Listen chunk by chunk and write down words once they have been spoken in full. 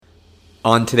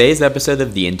On today's episode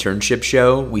of the Internship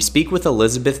Show, we speak with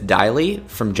Elizabeth Diley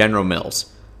from General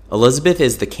Mills. Elizabeth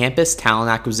is the campus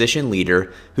talent acquisition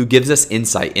leader who gives us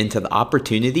insight into the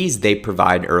opportunities they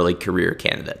provide early career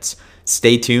candidates.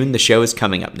 Stay tuned, the show is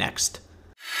coming up next.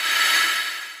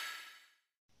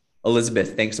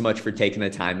 Elizabeth, thanks so much for taking the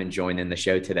time and joining the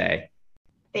show today.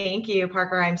 Thank you,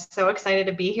 Parker. I'm so excited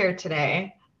to be here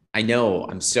today. I know.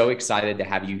 I'm so excited to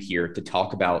have you here to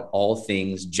talk about all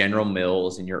things General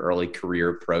Mills and your early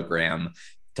career program.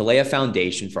 To lay a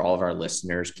foundation for all of our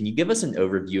listeners, can you give us an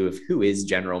overview of who is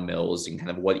General Mills and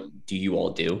kind of what do you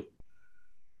all do?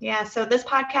 Yeah, so this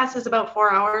podcast is about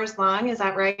 4 hours long. Is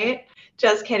that right?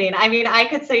 Just kidding. I mean, I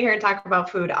could sit here and talk about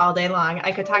food all day long.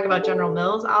 I could talk about General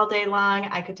Mills all day long.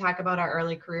 I could talk about our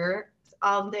early career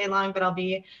all day long, but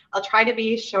I'll try to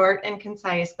be short and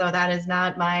concise, though that is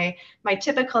not my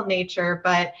typical nature.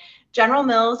 But General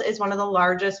Mills is one of the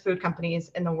largest food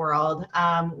companies in the world.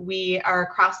 We are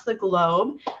across the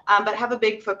globe, but have a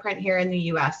big footprint here in the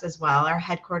US as well. Our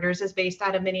headquarters is based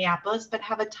out of Minneapolis, but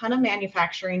have a ton of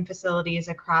manufacturing facilities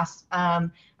across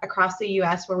the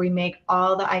US where we make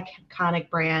all the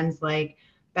iconic brands like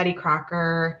Betty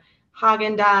Crocker,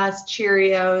 Haagen-Dazs,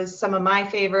 Cheerios, some of my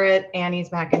favorite,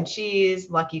 Annie's Mac and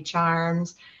Cheese, Lucky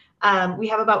Charms. We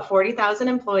have about 40,000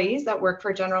 employees that work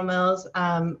for General Mills,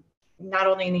 not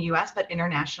only in the US, but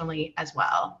internationally as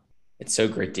well. It's so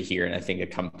great to hear. And I think a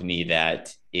company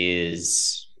that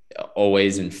is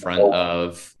always in front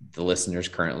of the listeners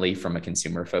currently from a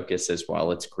consumer focus as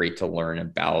well. It's great to learn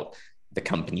about the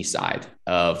company side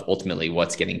of ultimately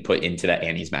what's getting put into that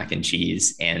Annie's Mac and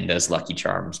Cheese and those Lucky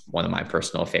Charms, one of my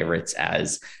personal favorites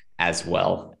as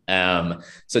well.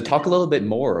 So talk a little bit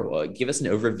more, give us an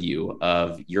overview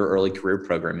of your early career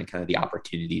program and kind of the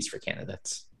opportunities for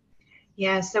candidates.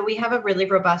 Yeah, so we have a really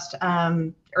robust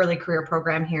early career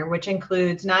program here, which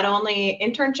includes not only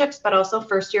internships, but also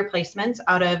first year placements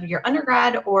out of your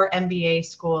undergrad or MBA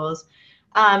schools.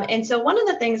 And so one of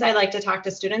the things I like to talk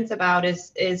to students about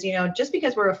is, just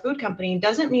because we're a food company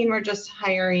doesn't mean we're just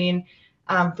hiring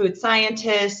food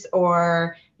scientists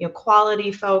or,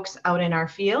 quality folks out in our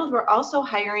field. We're also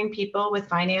hiring people with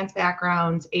finance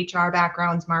backgrounds, HR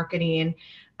backgrounds, marketing.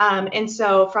 And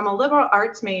so from a liberal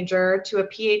arts major to a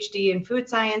PhD in food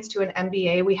science to an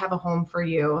MBA, we have a home for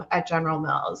you at General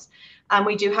Mills.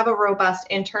 We do have a robust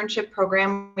internship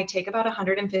program. We take about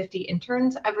 150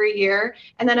 interns every year,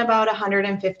 and then about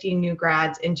 150 new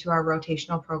grads into our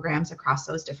rotational programs across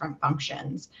those different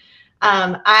functions.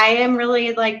 I am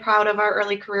really proud of our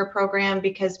early career program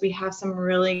because we have some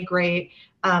really great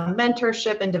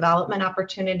mentorship and development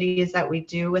opportunities that we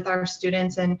do with our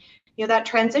students. And that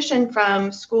transition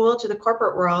from school to the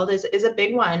corporate world is a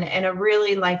big one and a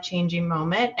really life-changing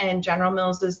moment. And General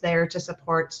Mills is there to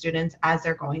support students as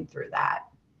they're going through that.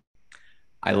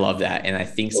 I love that. And I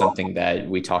think something that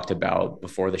we talked about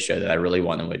before the show that I really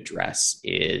want to address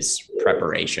is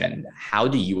preparation. How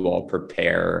do you all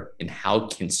prepare and how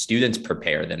can students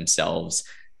prepare themselves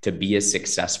to be a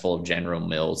successful General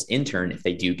Mills intern if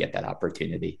they do get that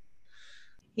opportunity?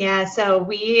 Yeah, so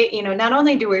we, not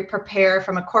only do we prepare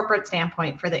from a corporate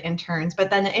standpoint for the interns, but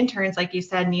then the interns, like you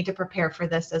said, need to prepare for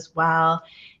this as well.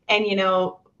 And,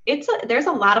 there's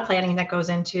a lot of planning that goes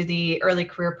into the early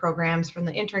career programs from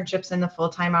the internships and the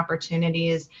full-time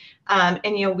opportunities. And,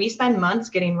 we spend months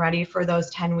getting ready for those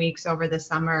 10 weeks over the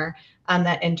summer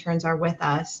that interns are with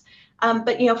us.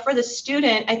 But, for the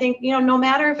student, I think, no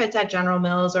matter if it's at General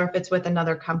Mills or if it's with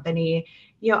another company,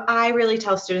 I really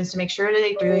tell students to make sure that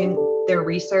they're doing their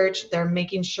research. They're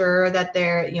making sure that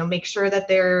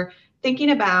they're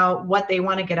thinking about what they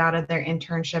want to get out of their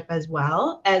internship as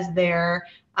well as they're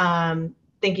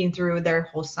thinking through their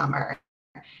whole summer.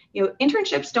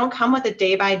 Internships don't come with a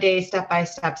day-by-day,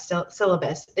 step-by-step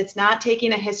syllabus. It's not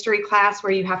taking a history class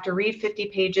where you have to read 50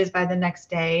 pages by the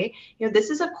next day. This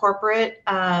is a corporate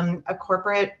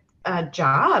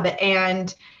job,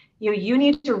 and you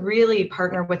need to really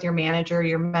partner with your manager,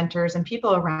 your mentors, and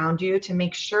people around you to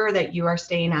make sure that you are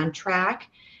staying on track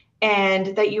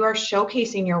and that you are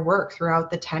showcasing your work throughout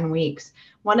the 10 weeks.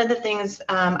 One of the things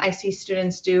I see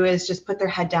students do is just put their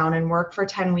head down and work for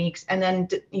 10 weeks and then,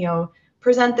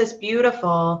 present this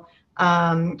beautiful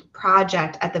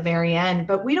project at the very end.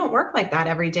 But we don't work like that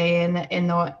every day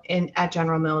at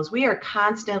General Mills. We are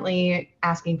constantly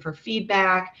asking for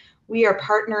feedback. We are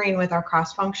partnering with our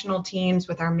cross-functional teams,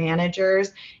 with our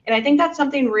managers. And I think that's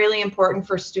something really important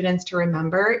for students to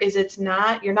remember is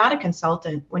you're not a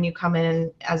consultant when you come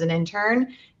in as an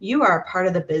intern. You are a part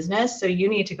of the business. So you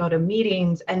need to go to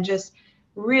meetings and just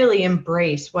really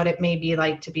embrace what it may be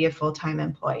like to be a full-time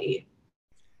employee.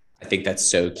 I think that's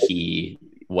so key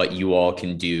what you all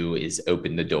can do is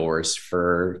open the doors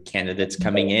for candidates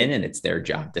coming in, and it's their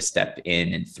job to step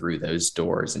in and through those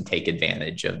doors and take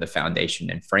advantage of the foundation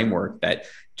and framework that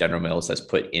General Mills has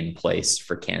put in place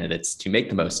for candidates to make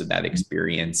the most of that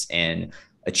experience and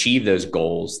achieve those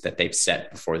goals that they've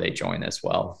set before they join as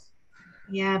well.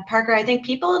 Yeah, Parker, I think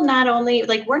people not only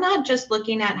like, we're not just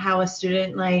looking at how a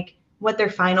student, like what their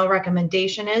final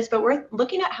recommendation is, but we're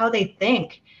looking at how they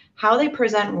think, how they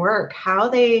present work, how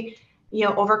they,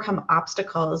 overcome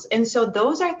obstacles. And so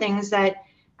those are things that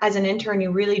as an intern,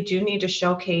 you really do need to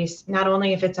showcase, not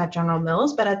only if it's at General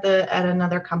Mills, but at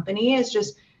another company, is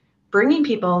just bringing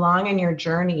people along in your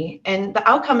journey. And the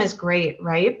outcome is great,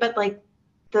 right? But like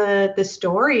the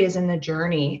story is in the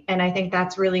journey. And I think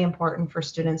that's really important for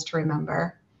students to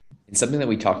remember. And something that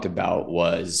we talked about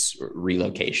was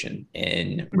relocation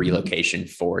and relocation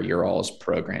for your all's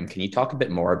program. Can you talk a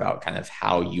bit more about kind of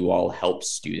how you all help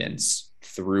students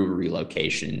through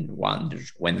relocation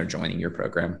when they're joining your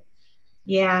program?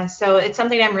 Yeah, so it's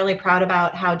something I'm really proud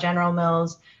about, how General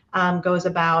Mills goes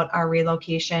about our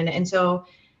relocation. And so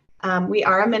we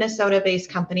are a Minnesota-based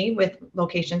company with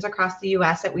locations across the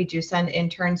U.S. that we do send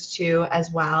interns to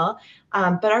as well.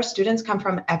 But our students come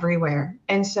from everywhere.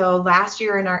 And so last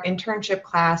year in our internship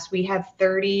class, we had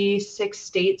 36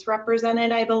 states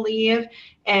represented, I believe,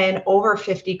 and over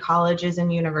 50 colleges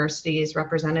and universities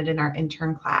represented in our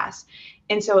intern class.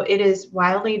 And so it is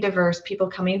wildly diverse, people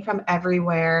coming from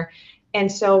everywhere.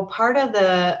 And so part of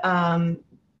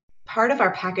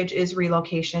our package is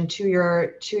relocation to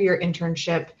your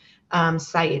internship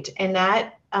site, and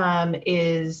that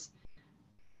is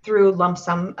through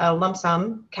a lump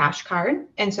sum cash card.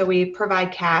 And so we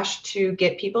provide cash to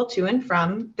get people to and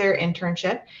from their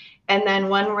internship. And then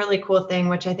one really cool thing,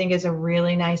 which I think is a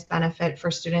really nice benefit for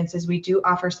students, is we do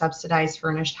offer subsidized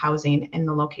furnished housing in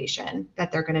the location that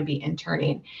they're going to be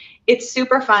interning. It's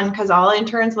super fun because all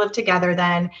interns live together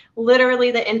then.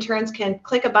 Literally, the interns can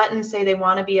click a button, say they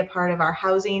want to be a part of our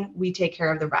housing. We take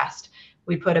care of the rest.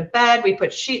 We put a bed, we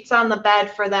put sheets on the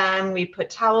bed for them, we put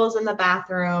towels in the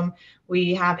bathroom,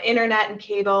 we have internet and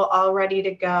cable all ready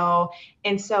to go.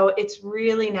 And so it's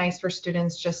really nice for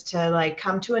students just to like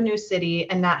come to a new city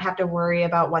and not have to worry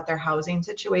about what their housing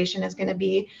situation is going to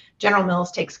be. General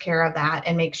Mills takes care of that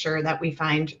and makes sure that we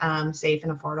find safe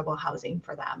and affordable housing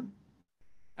for them.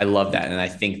 I love that. And I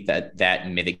think that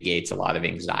mitigates a lot of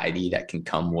anxiety that can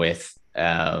come with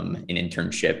an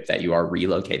internship that you are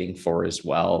relocating for as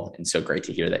well. And so great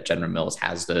to hear that General Mills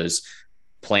has those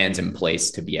plans in place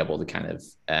to be able to kind of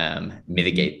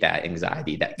mitigate that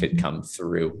anxiety that could come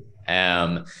through.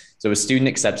 So a student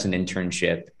accepts an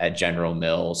internship at General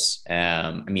Mills.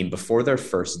 Before their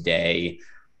first day,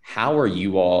 how are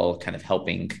you all kind of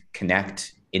helping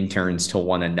connect interns to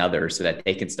one another so that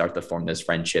they can start to form those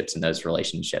friendships and those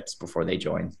relationships before they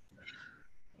join?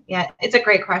 Yeah, it's a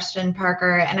great question,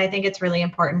 Parker. And I think it's really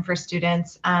important for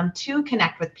students to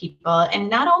connect with people. And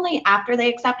not only after they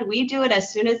accept, we do it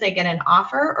as soon as they get an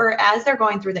offer or as they're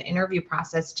going through the interview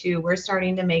process too. We're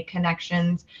starting to make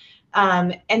connections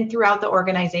and throughout the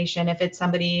organization, if it's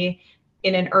somebody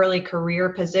in an early career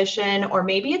position, or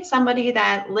maybe it's somebody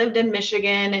that lived in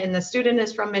Michigan and the student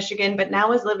is from Michigan, but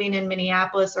now is living in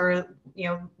Minneapolis or,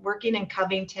 working in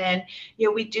Covington,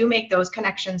 we do make those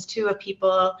connections too of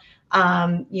people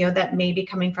that may be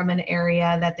coming from an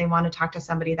area that they want to talk to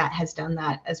somebody that has done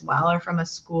that as well, or from a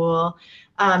school.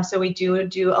 So we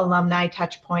do alumni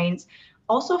touch points.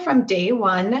 Also from day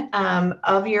one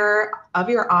of your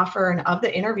offer and of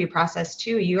the interview process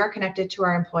too, you are connected to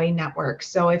our employee network.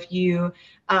 So if you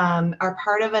are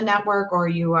part of a network or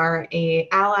you are an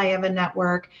ally of a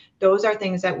network, those are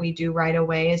things that we do right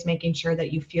away, is making sure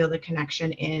that you feel the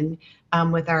connection in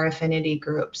with our affinity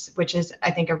groups, which is,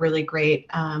 I think, a really great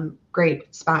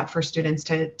spot for students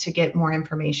to get more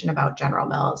information about General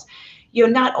Mills.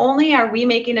 Not only are we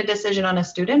making a decision on a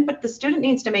student, but the student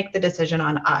needs to make the decision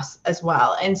on us as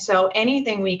well. And so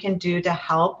anything we can do to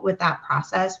help with that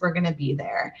process, we're going to be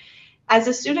there. As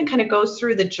a student kind of goes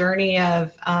through the journey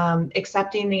of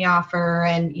accepting the offer,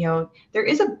 and there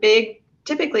is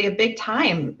typically a big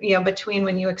time between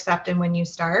when you accept and when you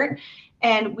start.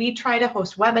 And we try to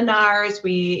host webinars.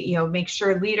 We make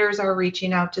sure leaders are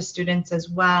reaching out to students as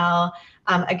well.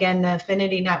 Again, the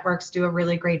affinity networks do a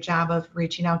really great job of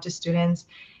reaching out to students.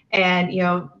 And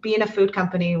being a food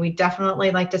company, we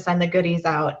definitely like to send the goodies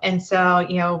out. And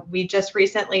so we just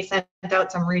recently sent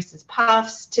out some Reese's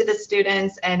Puffs to the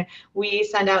students, and we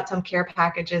send out some care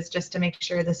packages just to make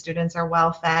sure the students are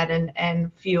well fed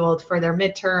and fueled for their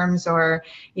midterms or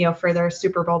for their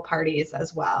Super Bowl parties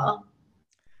as well.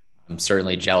 I'm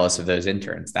certainly jealous of those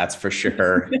interns, that's for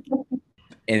sure.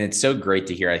 And it's so great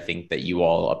to hear, I think, that you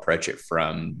all approach it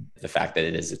from the fact that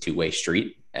it is a two-way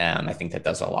street. I think that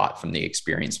does a lot from the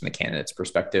experience from the candidate's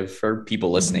perspective for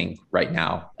people listening right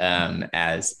now,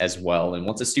 as well. And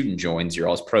once a student joins your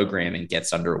all's program and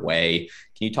gets underway,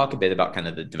 can you talk a bit about kind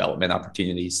of the development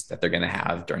opportunities that they're going to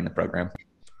have during the program?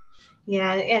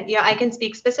 Yeah, and yeah, I can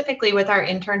speak specifically with our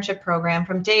internship program.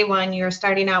 From day one, you're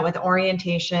starting out with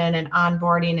orientation and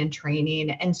onboarding and training.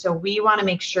 And so we want to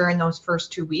make sure in those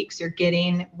first 2 weeks, you're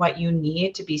getting what you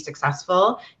need to be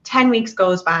successful. 10 weeks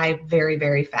goes by very,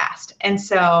 very fast. And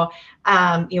so,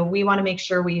 we want to make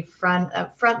sure we front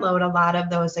load a lot of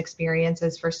those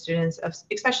experiences for students,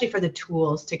 especially for the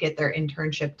tools to get their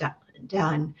internship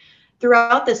done.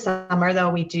 Throughout the summer, though,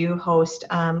 we do host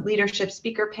leadership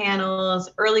speaker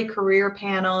panels, early career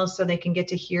panels, so they can get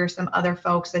to hear some other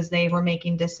folks as they were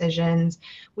making decisions.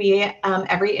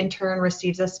 Every intern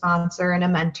receives a sponsor and a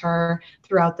mentor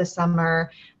throughout the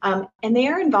summer, and they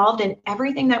are involved in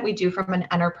everything that we do from an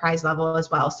enterprise level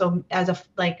as well. So, as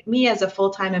a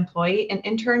full-time employee, an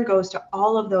intern goes to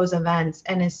all of those events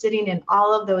and is sitting in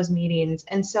all of those meetings,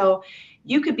 and so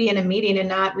you could be in a meeting and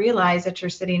not realize that you're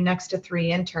sitting next to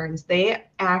 3 interns. They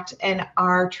act and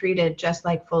are treated just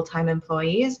like full-time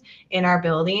employees in our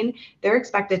building. They're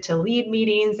expected to lead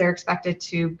meetings. They're expected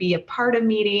to be a part of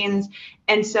meetings.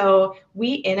 And so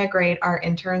we integrate our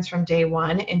interns from day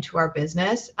one into our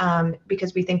business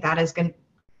because we think that is going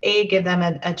to give them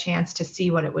a chance to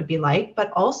see what it would be like,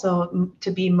 but also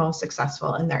to be most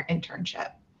successful in their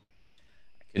internship.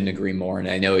 Couldn't agree more. And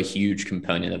I know a huge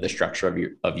component of the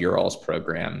structure of your all's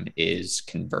program is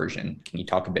conversion. Can you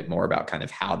talk a bit more about kind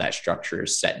of how that structure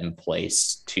is set in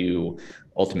place to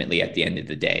ultimately, at the end of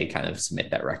the day, kind of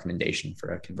submit that recommendation for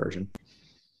a conversion?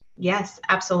 Yes,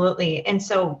 absolutely. And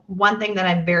so one thing that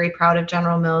I'm very proud of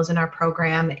General Mills in our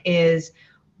program is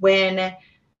when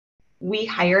we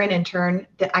hire an intern,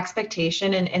 the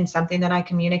expectation and something that I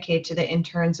communicate to the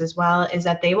interns as well is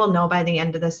that they will know by the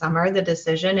end of the summer the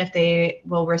decision if they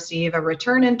will receive a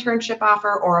return internship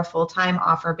offer or a full-time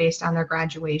offer based on their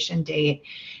graduation date.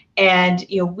 And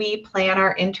we plan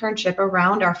our internship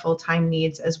around our full-time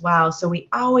needs as well. So we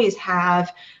always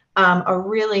have a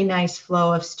really nice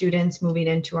flow of students moving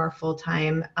into our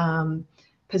full-time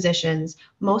positions.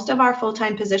 Most of our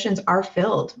full-time positions are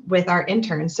filled with our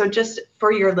interns. So just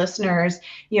for your listeners,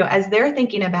 as they're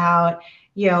thinking about,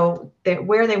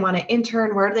 where they want to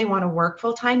intern, where do they want to work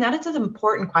full-time, that is an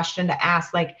important question to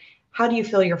ask. Like, how do you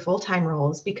fill your full-time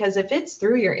roles? Because if it's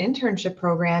through your internship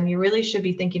program, you really should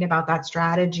be thinking about that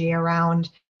strategy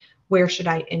around where should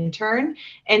I intern?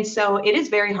 And so it is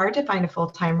very hard to find a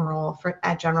full-time role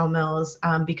at General Mills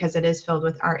because it is filled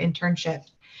with our internship.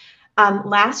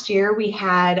 Last year, we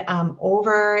had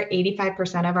over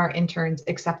 85% of our interns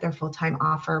accept their full-time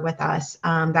offer with us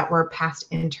that were past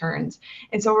interns.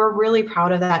 And so we're really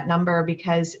proud of that number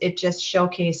because it just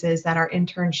showcases that our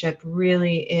internship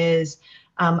really is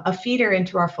a feeder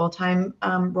into our full-time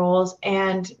roles,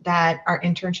 and that our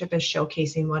internship is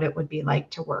showcasing what it would be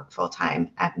like to work full-time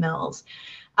at Mills.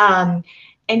 And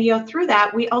through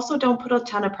that, we also don't put a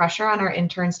ton of pressure on our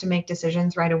interns to make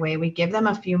decisions right away. We give them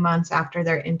a few months after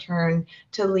their intern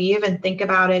to leave and think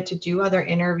about it, to do other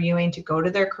interviewing, to go to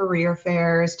their career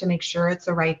fairs, to make sure it's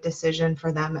the right decision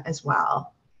for them as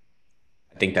well.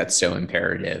 I think that's so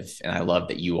imperative. And I love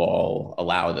that you all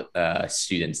allow the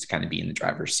students to kind of be in the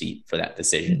driver's seat for that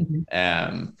decision.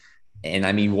 And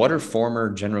I mean, what are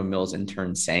former General Mills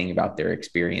interns saying about their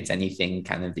experience? Anything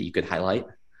kind of that you could highlight?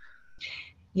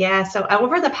 Yeah, so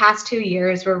over the past 2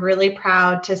 years, we're really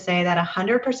proud to say that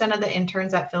 100% of the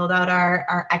interns that filled out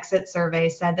our exit survey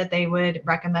said that they would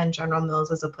recommend General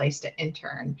Mills as a place to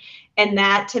intern. And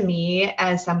that, to me,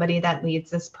 as somebody that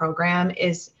leads this program,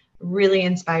 is really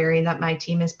inspiring, that my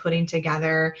team is putting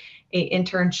together an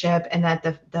internship and that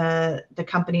the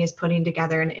company is putting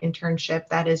together an internship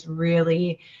that is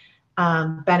really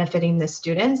benefiting the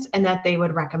students, and that they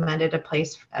would recommend it a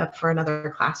place for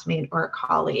another classmate or a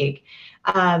colleague.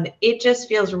 It just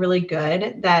feels really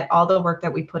good that all the work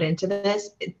that we put into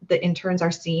this, the interns are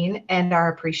seeing and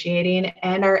are appreciating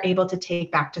and are able to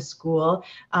take back to school,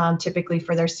 typically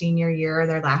for their senior year or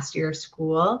their last year of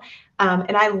school.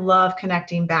 And I love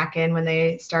connecting back in when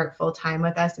they start full time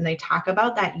with us and they talk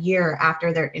about that year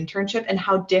after their internship and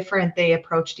how different they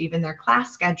approached even their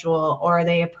class schedule, or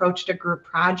they approached a group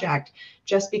project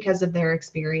just because of their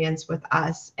experience with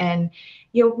us. And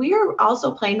we are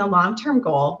also playing the long-term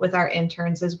goal with our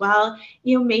interns as well.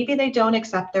 Maybe they don't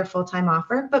accept their full-time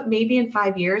offer, but maybe in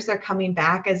 5 years they're coming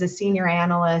back as a senior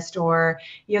analyst, or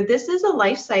this is a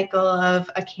life cycle of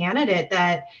a candidate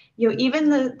that even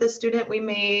the student we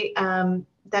may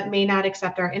that may not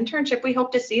accept our internship, we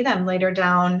hope to see them later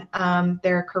down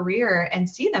their career and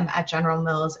see them at General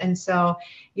Mills. And so,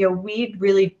 we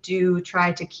really do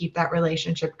try to keep that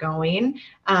relationship going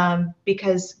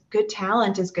because good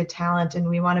talent is good talent. And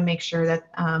we want to make sure that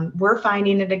we're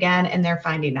finding it again and they're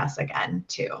finding us again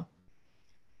too.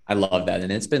 I love that.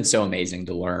 And it's been so amazing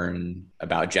to learn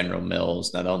about General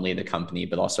Mills, not only the company,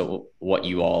 but also what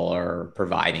you all are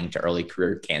providing to early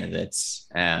career candidates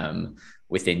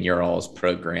within your all's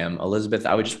program. Elizabeth,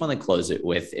 I would just want to close it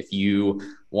with, if you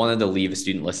wanted to leave a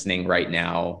student listening right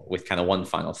now with kind of one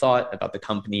final thought about the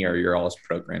company or your all's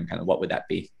program, kind of what would that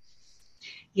be?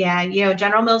 Yeah,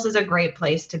 General Mills is a great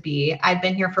place to be. I've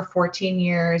been here for 14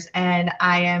 years and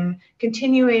I am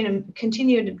continue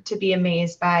to be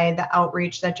amazed by the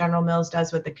outreach that General Mills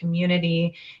does with the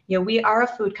community. We are a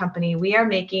food company. We are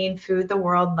making food the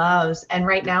world loves, and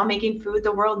right now making food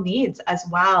the world needs as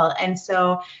well. And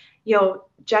so,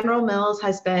 General Mills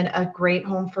has been a great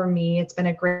home for me. It's been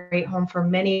a great home for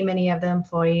many, many of the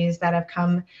employees that have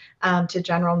come to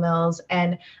General Mills.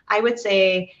 And I would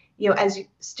say, as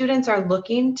students are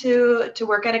looking to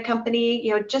work at a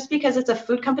company, just because it's a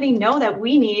food company, know that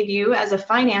we need you as a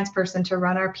finance person to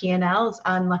run our P&Ls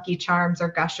on Lucky Charms or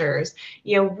Gushers.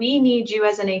 We need you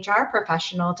as an HR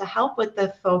professional to help with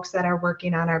the folks that are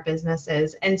working on our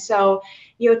businesses. And so,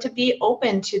 to be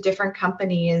open to different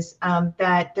companies,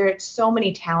 that there's so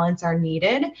many talents are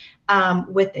needed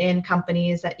within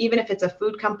companies, that even if it's a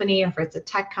food company or if it's a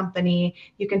tech company,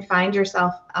 you can find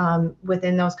yourself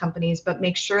within those companies, but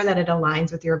make sure that it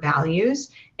aligns with your values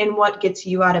and what gets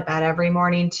you out of bed every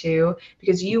morning too,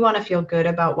 because you want to feel good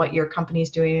about what your company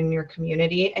is doing in your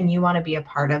community and you want to be a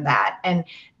part of that. And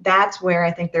that's where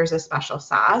I think there's a special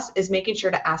sauce, is making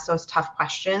sure to ask those tough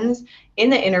questions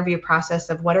in the interview process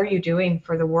of, what are you doing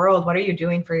for the world? What are you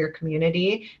doing for your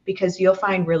community? Because you'll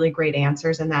find really great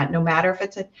answers in that. No matter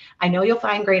if I know you'll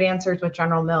find great answers with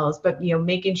General Mills, but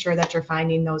making sure that you're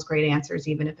finding those great answers,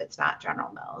 even if it's not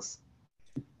General Mills.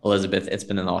 Elizabeth, it's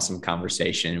been an awesome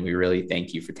conversation. We really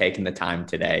thank you for taking the time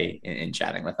today and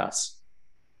chatting with us.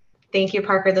 Thank you,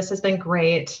 Parker. This has been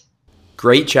great.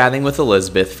 Great chatting with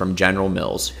Elizabeth from General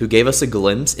Mills, who gave us a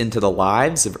glimpse into the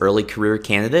lives of early career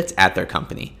candidates at their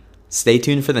company. Stay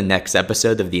tuned for the next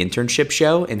episode of the Internship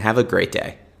Show and have a great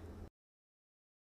day.